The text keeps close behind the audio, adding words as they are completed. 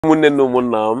Ụmụnne na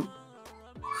ụmụnna m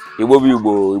Igbo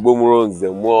bụ Igbo mụrụ nze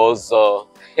mụọ ọzọ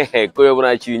ka onye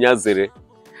ọbụla chiri nya zere.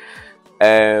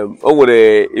 O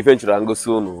nwere ife nchọrọ ngosi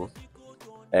unu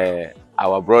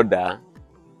our brother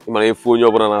ịmara ifu onye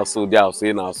ọbụla na-asụ ụdị asụ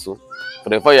ị na-asụ for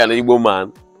the fact na Igbo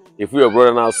man ifu your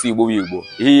brother na-asụ Igbo bụ Igbo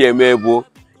ihe ya eme bụ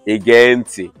ige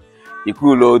ntị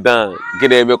ikulo down gị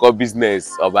na-emekọ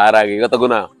business ọ bara gị ghọtago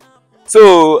na.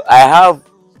 So I have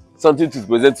something to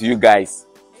present to you guys.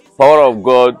 Power of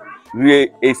God, real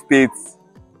estate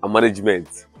and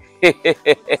management.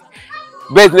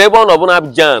 But never on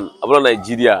Abidjan, about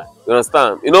Nigeria. You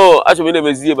understand? You know, actually,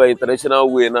 we never by international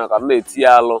way now. I'm not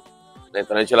the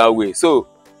international way. So,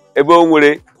 everyone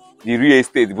the real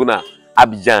estate, Buna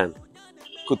Abidjan,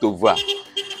 Coted'Ivoire.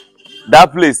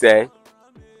 That place,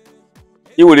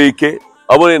 you will take.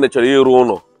 I'm not naturally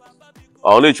runo,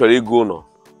 or naturally go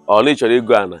or naturally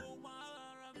Ghana,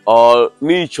 or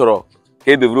nature.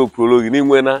 Develop prologue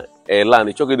land.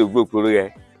 Develop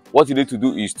prologue. What you need to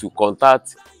do is to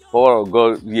contact Power of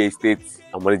God Real Estate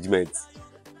and Management.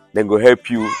 Then go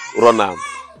help you run them.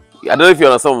 I don't know if you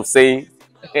understand what I'm saying.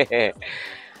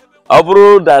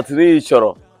 Abroad that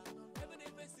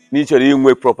nature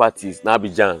in properties na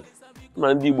Abidjan.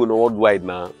 Man, Igbo no worldwide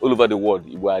now, all over the world,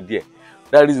 Igbo are there.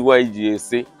 That is why you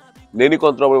say any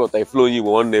control about I flow you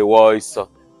one day voice.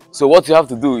 So what you have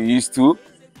to do is to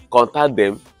contact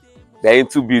them. They're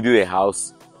into building a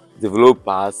house,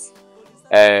 developers,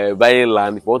 buying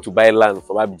land. If you want to buy land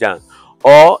from Abidjan,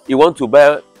 or you want to buy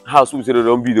a house which they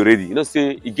don't build already, you know,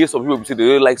 say it gives some people who say they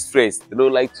don't like stress, they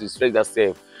don't like to stress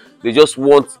themselves, they just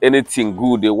want anything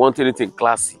good, they want anything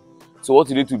classy. So what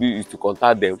you need to do is to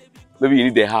contact them. Maybe you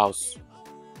need a house,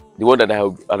 the one that I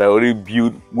already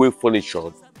built with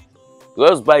furniture.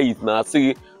 Just buy it now.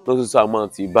 See, not so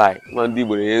amount you buy.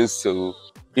 So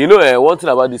you know, one thing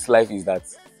about this life is that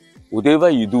whatever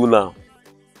you do now,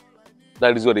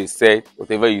 that is what they said,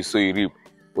 whatever you sow, you reap.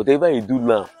 Whatever you do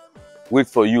now, wait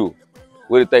for you.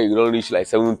 Wait until you don't reach like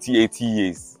 70, 80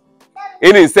 years.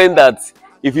 In the sense that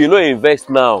if you don't invest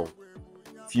now,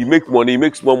 if you make money, you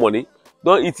make small money,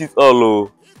 don't eat it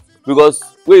all. Because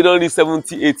when you don't reach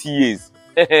 70, 80 years,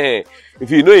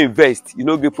 if you don't invest, you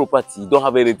don't get property, you don't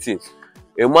have anything.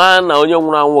 A man now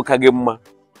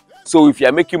so if you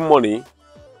are making money,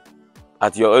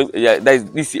 at your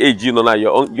this age, you know, now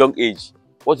your young age,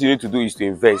 what you need to do is to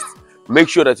invest. Make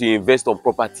sure that you invest on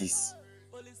properties.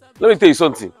 Let me tell you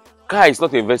something. Car is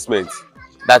not an investment.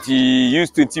 That you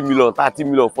use 20 million, 30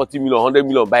 million, 40 million, 100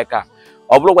 million buy car.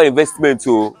 Or block investment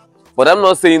too. But I'm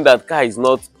not saying that car is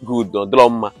not good or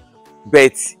drama.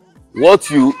 But what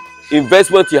you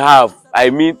investment you have, I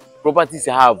mean properties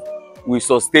you have, will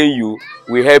sustain you,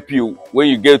 will help you when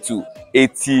you get to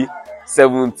 80,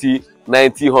 70,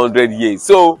 90, 100 years.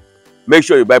 So make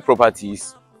sure you buy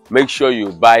properties, make sure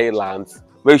you buy land,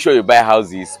 make sure you buy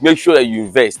houses, make sure that you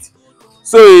invest.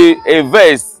 So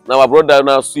invest. Now my brother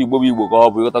now see go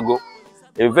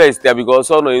invest there because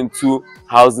I'm not into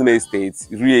housing estates,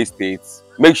 real estates.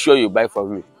 Make sure you buy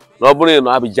from me. Nobody in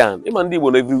Abidjan.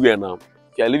 Even everywhere now.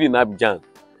 If you are living in Abidjan,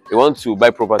 you want to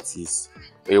buy properties,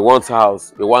 you want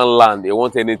house, you want land, you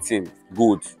want anything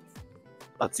good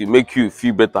that will make you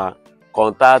feel better.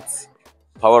 Contact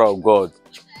Power of God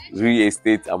Real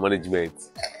Estate and Management.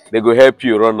 They go help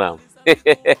you run now. You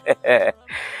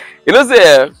know,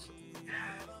 say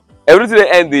everything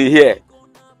end here.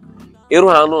 You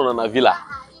run na villa,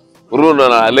 run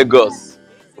na Lagos,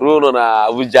 run na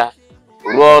Abuja,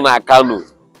 run na Kano,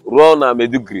 run na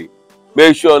Meduguri.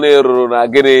 Make sure you run na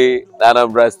Gene,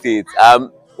 Anambra State,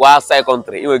 outside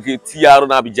country. You will get TR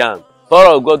na Abidjan.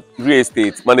 Power of God Real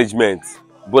Estate Management.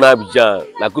 Bon Abidjan,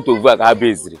 na Coted'Ivoire ka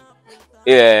based.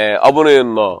 Obono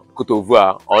no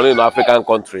Coted'Ivoire, only in African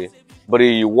country, but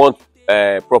you want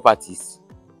properties.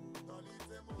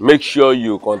 Make sure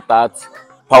you contact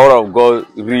Power of God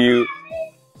Real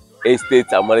Estate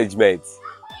and Management.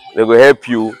 They will help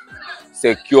you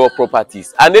secure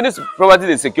properties. And any property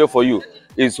they secure for you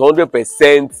is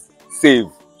 100% safe.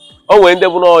 Oh, when they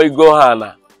know you go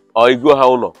hana or you go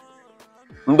hauno.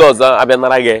 Ndoza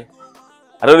abianarage.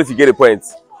 I don't know if you get the point.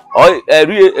 Or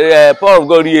Power of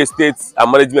God Real Estate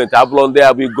and Management, Ablon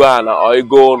there, we go or you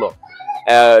go on.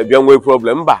 Bianwe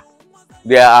problem.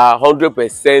 They are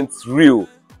 100% real,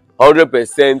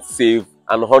 100% safe,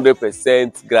 and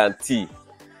 100% guarantee.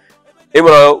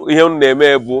 Even name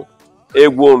ego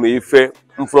ife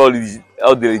all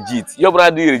the legit. Your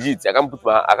brother legit. I can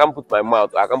put my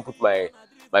mouth, I can put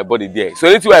my body there. So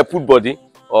anything I put body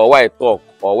or what I talk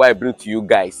or what I bring to you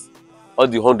guys, all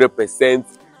the 100%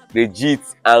 legit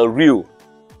and real.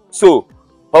 So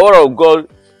Power of God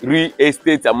Real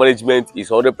Estate and Management is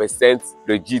 100%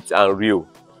 legit and real.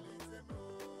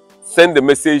 send the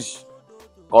message,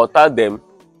 contact them,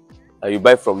 and you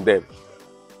buy from them.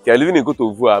 If you are living in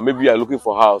Coted'Ivoire, maybe you are looking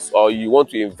for a house, or you want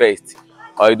to invest,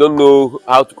 or you don't know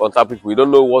how to contact people, you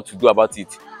don't know what to do about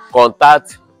it,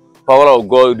 contact Power of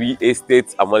God Real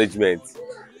Estate and Management.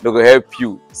 They will help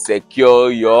you secure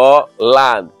your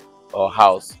land or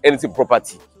house, anything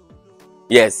property.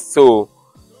 Yes, so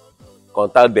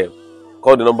contact them.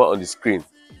 Call the number on the screen.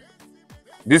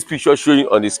 This picture showing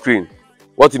on the screen.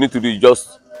 What you need to do is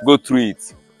just go through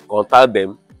it, contact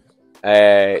them.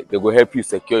 They will help you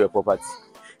secure your property.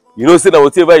 You know, say that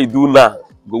whatever you do now,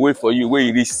 go wait for you when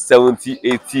you reach 70,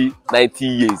 80, 90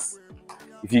 years.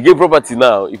 If you get property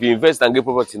now, if you invest and get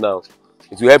property now,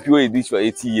 it will help you when you reach for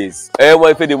 80 years.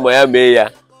 Everyone if they Miami,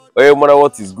 no matter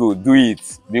what is good, do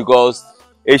it, because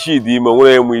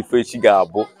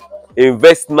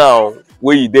invest now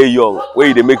when you dey young, when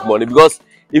you dey make money. Because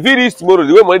if it is tomorrow,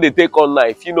 the way money they take on now,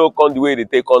 if you know come the way they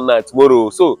take on now tomorrow,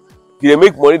 so if they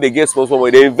make money, they get small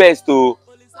money, they invest to.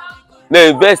 They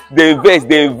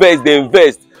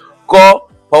invest.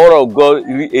 Call Power of God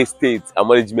Real Estate and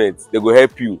Management. They will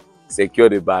help you secure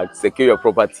the bag, secure your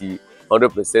property,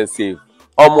 100% safe.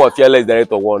 Almost fearless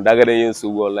director one, that guy so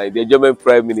well, like the German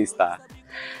Prime Minister.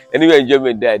 Anywhere in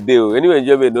Germany, they do. Anywhere in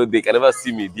Germany, no, they can never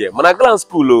see me there. Man, I go to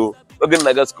school, oh. Okay,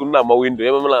 I go to school now. My window,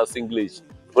 I'm English.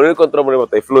 When you control me,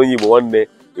 but I flow you one day.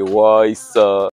 Your voice.